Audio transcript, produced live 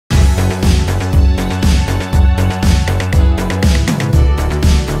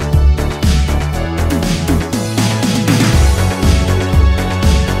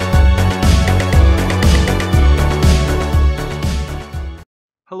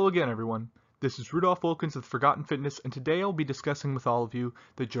Hello again, everyone. This is Rudolph Wilkins of Forgotten Fitness, and today I'll be discussing with all of you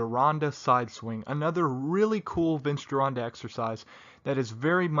the Gironda Side Swing, another really cool Vince Gironda exercise that has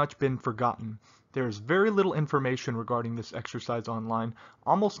very much been forgotten. There is very little information regarding this exercise online,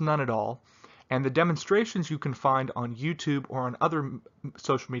 almost none at all, and the demonstrations you can find on YouTube or on other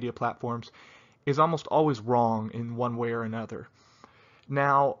social media platforms is almost always wrong in one way or another.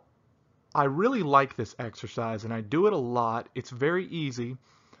 Now, I really like this exercise and I do it a lot. It's very easy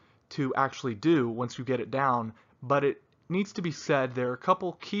to actually do once you get it down, but it needs to be said there are a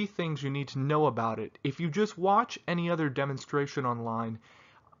couple key things you need to know about it. If you just watch any other demonstration online,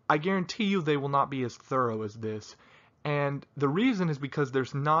 I guarantee you they will not be as thorough as this. And the reason is because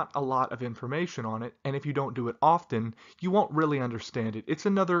there's not a lot of information on it, and if you don't do it often, you won't really understand it. It's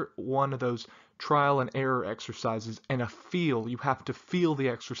another one of those trial and error exercises and a feel. You have to feel the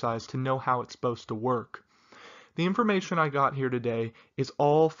exercise to know how it's supposed to work. The information I got here today is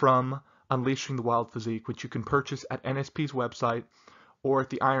all from Unleashing the Wild Physique, which you can purchase at NSP's website or at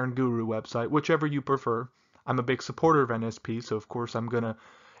the Iron Guru website, whichever you prefer. I'm a big supporter of NSP, so of course I'm going to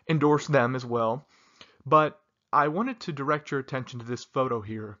endorse them as well. But I wanted to direct your attention to this photo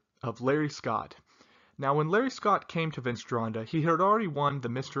here of Larry Scott. Now, when Larry Scott came to Vince Gironda, he had already won the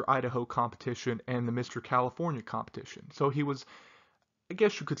Mr. Idaho competition and the Mr. California competition. So he was, I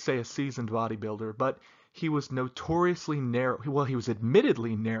guess you could say, a seasoned bodybuilder, but he was notoriously narrow. Well, he was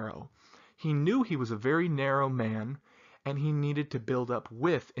admittedly narrow. He knew he was a very narrow man, and he needed to build up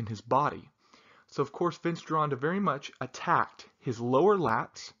width in his body. So, of course, Vince Gironda very much attacked his lower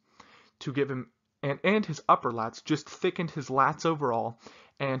lats to give him and his upper lats, just thickened his lats overall,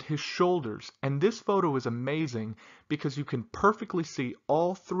 and his shoulders. And this photo is amazing because you can perfectly see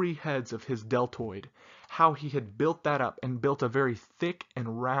all three heads of his deltoid, how he had built that up and built a very thick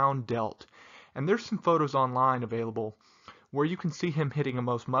and round delt. And there's some photos online available where you can see him hitting a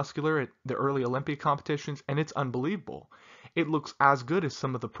most muscular at the early Olympia competitions, and it's unbelievable. It looks as good as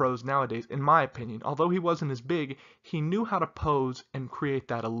some of the pros nowadays, in my opinion. Although he wasn't as big, he knew how to pose and create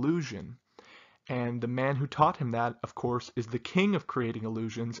that illusion. And the man who taught him that, of course, is the king of creating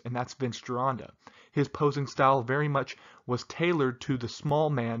illusions, and that's Vince Gironda. His posing style very much was tailored to the small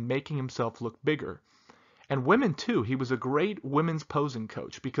man, making himself look bigger. And women too. He was a great women's posing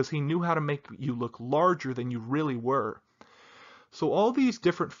coach because he knew how to make you look larger than you really were. So all these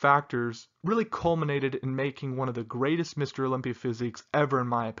different factors really culminated in making one of the greatest Mr. Olympia physiques ever, in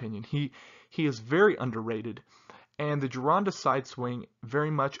my opinion. He is very underrated, and the Gironda Side Swing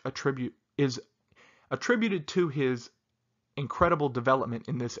very much is attributed to his incredible development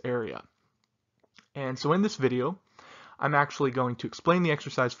in this area. And so in this video, I'm actually going to explain the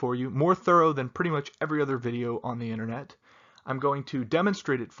exercise for you, more thorough than pretty much every other video on the internet. I'm going to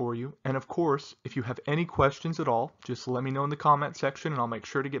demonstrate it for you, and of course, if you have any questions at all, just let me know in the comment section and I'll make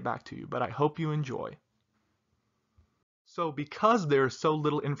sure to get back to you, but I hope you enjoy. So because there is so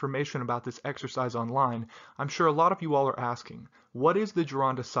little information about this exercise online, I'm sure a lot of you all are asking, what is the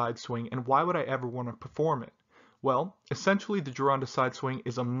Gironda Side Swing and why would I ever want to perform it? Well, essentially the Gironda Side Swing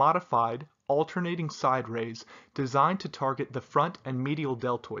is a modified, alternating side raise designed to target the front and medial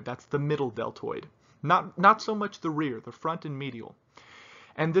deltoid. That's the middle deltoid. Not so much the rear, the front and medial.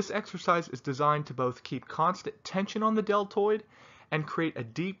 And this exercise is designed to both keep constant tension on the deltoid and create a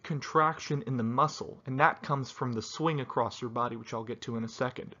deep contraction in the muscle, and that comes from the swing across your body, which I'll get to in a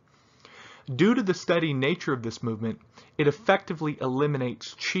second. Due to the steady nature of this movement, it effectively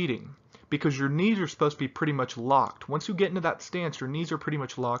eliminates cheating because your knees are supposed to be pretty much locked. Once you get into that stance, your knees are pretty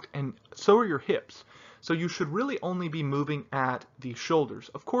much locked, and so are your hips. So you should really only be moving at the shoulders.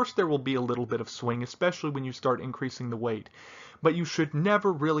 Of course, there will be a little bit of swing, especially when you start increasing the weight, but you should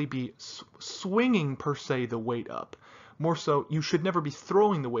never really be swinging per se the weight up. More so, you should never be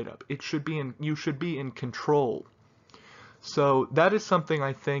throwing the weight up. You should be in control. So that is something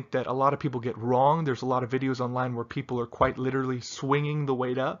I think that a lot of people get wrong. There's a lot of videos online where people are quite literally swinging the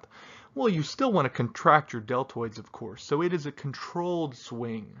weight up. Well, you still want to contract your deltoids, of course. So it is a controlled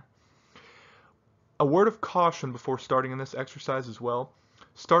swing. A word of caution before starting in this exercise as well.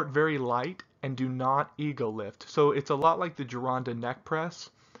 Start very light and do not ego lift. So it's a lot like the Gironda neck press.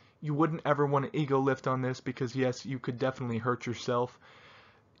 You wouldn't ever want to ego lift on this because yes, you could definitely hurt yourself.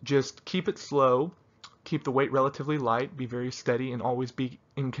 Just keep it slow, keep the weight relatively light, be very steady, and always be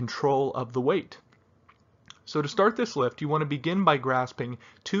in control of the weight. So to start this lift, you want to begin by grasping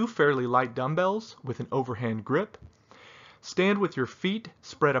two fairly light dumbbells with an overhand grip. Stand with your feet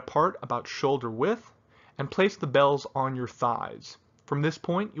spread apart about shoulder width and place the bells on your thighs. From this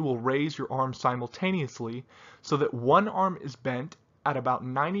point, you will raise your arms simultaneously so that one arm is bent at about a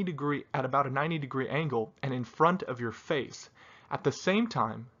 90 degree angle and in front of your face, At the same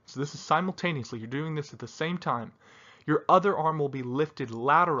time, so this is simultaneously, you're doing this at the same time, your other arm will be lifted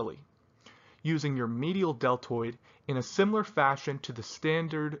laterally using your medial deltoid in a similar fashion to the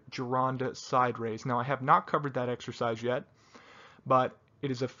standard Gironda side raise. Now, I have not covered that exercise yet, but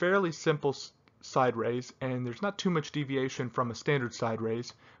it is a fairly simple side raise, and there's not too much deviation from a standard side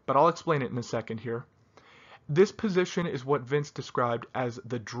raise, but I'll explain it in a second here. This position is what Vince described as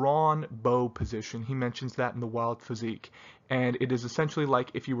the drawn bow position. He mentions that in the Wild Physique, and it is essentially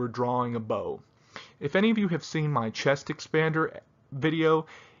like if you were drawing a bow. If any of you have seen my chest expander video,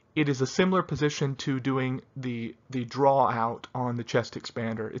 it is a similar position to doing the draw out on the chest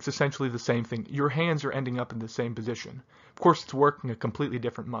expander. It's essentially the same thing. Your hands are ending up in the same position. Of course, it's working a completely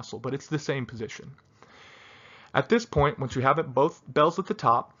different muscle, but it's the same position. At this point, once you have it both bells at the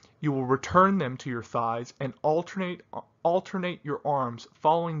top, you will return them to your thighs and alternate your arms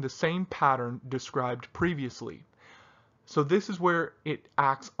following the same pattern described previously. So this is where it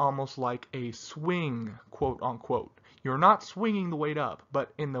acts almost like a swing, quote unquote. You're not swinging the weight up,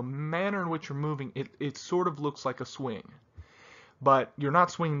 but in the manner in which you're moving, it sort of looks like a swing. But you're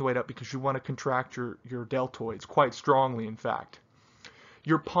not swinging the weight up because you want to contract your deltoids quite strongly, in fact.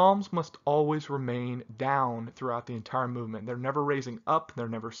 Your palms must always remain down throughout the entire movement. They're never raising up, they're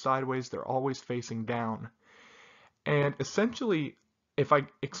never sideways, they're always facing down. And essentially, if I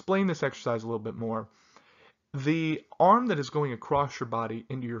explain this exercise a little bit more, the arm that is going across your body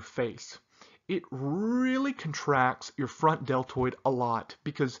into your face, it really contracts your front deltoid a lot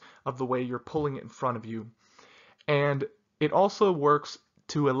because of the way you're pulling it in front of you. And it also works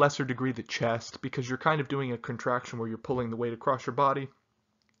to a lesser degree the chest because you're kind of doing a contraction where you're pulling the weight across your body.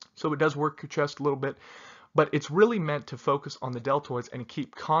 So it does work your chest a little bit, but it's really meant to focus on the deltoids and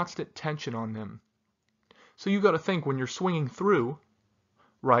keep constant tension on them. So you got to think when you're swinging through,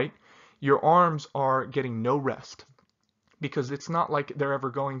 right, your arms are getting no rest because it's not like they're ever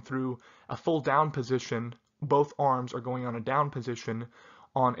going through a full down position. Both arms are going on a down position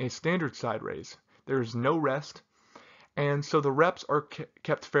on a standard side raise. There's no rest, and so the reps are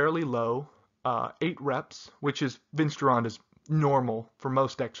kept fairly low, 8 reps, which is Vince Gironda's normal for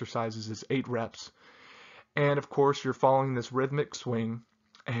most exercises is 8 reps. And of course you're following this rhythmic swing,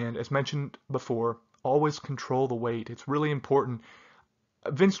 and as mentioned before, always control the weight. It's really important.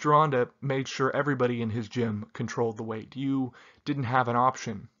 Vince Gironda made sure everybody in his gym controlled the weight. You didn't have an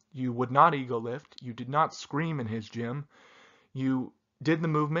option. You would not ego lift. You did not scream in his gym. You did the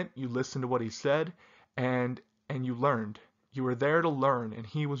movement, you listened to what he said, and you learned. You were there to learn, and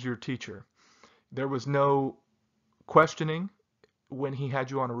he was your teacher. There was no questioning when he had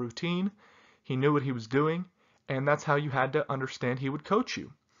you on a routine. He knew what he was doing, and that's how you had to understand he would coach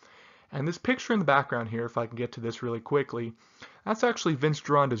you. And this picture in the background here, if I can get to this really quickly, that's actually Vince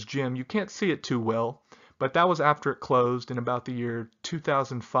Gironda's gym. You can't see it too well, but that was after it closed in about the year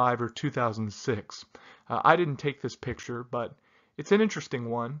 2005 or 2006. I didn't take this picture, but it's an interesting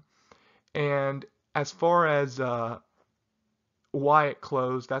one. And as far as why it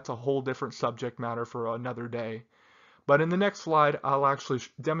closed, that's a whole different subject matter for another day. But in the next slide, I'll actually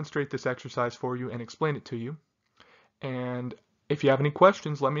demonstrate this exercise for you and explain it to you. And if you have any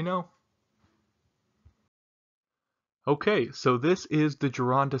questions, let me know. Okay, so this is the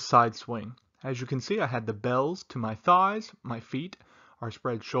Gironda Side Swing. As you can see, I had the bells to my thighs. My feet are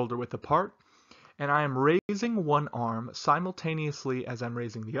spread shoulder width apart. And I am raising one arm simultaneously as I'm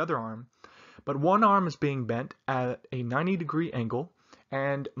raising the other arm. But one arm is being bent at a 90-degree angle,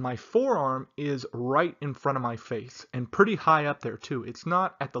 and my forearm is right in front of my face and pretty high up there too. It's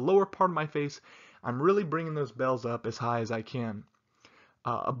not at the lower part of my face. I'm really bringing those bells up as high as I can.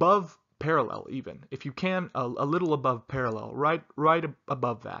 Above parallel even. If you can, a little above parallel, right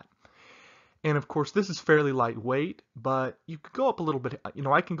above that. And of course this is fairly lightweight, but you could go up a little bit,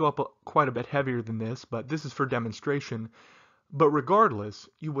 I can go up quite a bit heavier than this, but this is for demonstration. But regardless,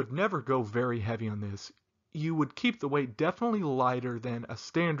 you would never go very heavy on this. You would keep the weight definitely lighter than a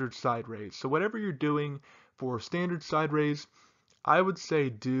standard side raise. So whatever you're doing for a standard side raise, I would say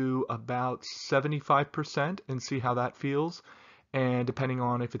do about 75% and see how that feels. And depending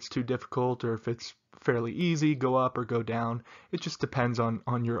on if it's too difficult or if it's fairly easy, go up or go down. It just depends on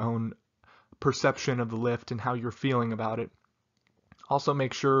your own perception of the lift and how you're feeling about it. Also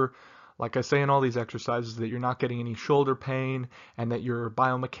make sure, like I say in all these exercises, that you're not getting any shoulder pain and that your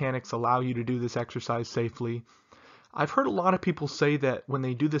biomechanics allow you to do this exercise safely. I've heard a lot of people say that when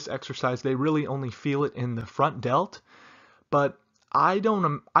they do this exercise, they really only feel it in the front delt, but I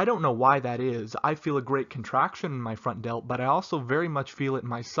don't know why that is. I feel a great contraction in my front delt, but I also very much feel it in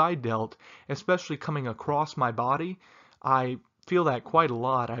my side delt, especially coming across my body. I feel that quite a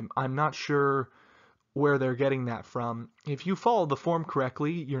lot. I'm not sure where they're getting that from. If you follow the form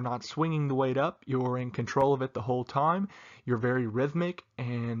correctly, you're not swinging the weight up, you're in control of it the whole time, you're very rhythmic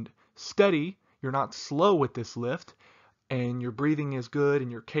and steady, you're not slow with this lift, and your breathing is good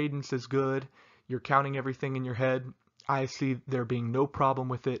and your cadence is good, you're counting everything in your head. I see there being no problem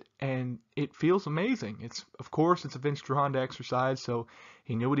with it, and it feels amazing. Of course, it's a Vince Gironda exercise, so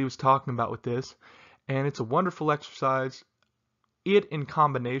he knew what he was talking about with this, and it's a wonderful exercise. It in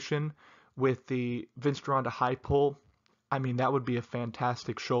combination with the Vince Gironda high pull, I mean, that would be a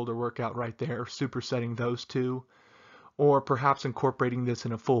fantastic shoulder workout right there, supersetting those two, or perhaps incorporating this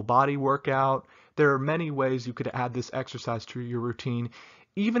in a full body workout. There are many ways you could add this exercise to your routine,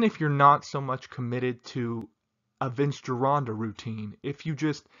 even if you're not so much committed to a Vince Gironda routine. If you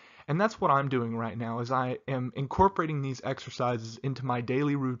just, and that's what I'm doing right now, is I am incorporating these exercises into my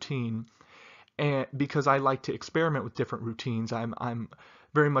daily routine, and because I like to experiment with different routines. I'm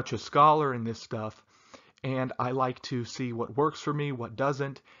very much a scholar in this stuff, and I like to see what works for me, what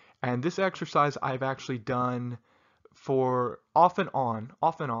doesn't. And this exercise I've actually done for off and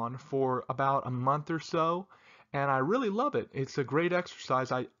on for about a month or so, and I really love it. It's a great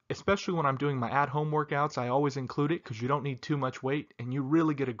exercise. Especially when I'm doing my at-home workouts, I always include it because you don't need too much weight and you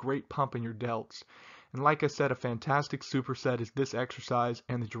really get a great pump in your delts. And like I said, a fantastic superset is this exercise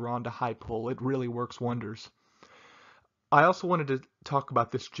and the Gironda high pull. It really works wonders. I also wanted to talk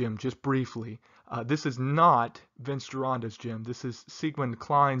about this gym just briefly. This is not Vince Gironda's gym. This is Sigmund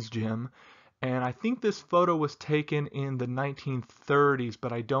Klein's gym. And I think this photo was taken in the 1930s,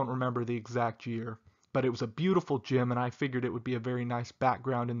 but I don't remember the exact year. But it was a beautiful gym, and I figured it would be a very nice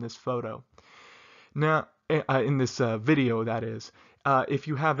background in this photo. Now, in this video, that is. If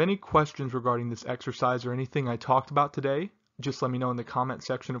you have any questions regarding this exercise or anything I talked about today, just let me know in the comment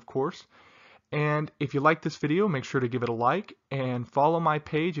section, of course. And if you like this video, make sure to give it a like and follow my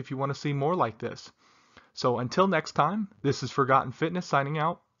page if you want to see more like this. So until next time, this is Forgotten Fitness signing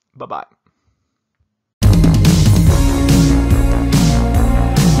out. Bye-bye.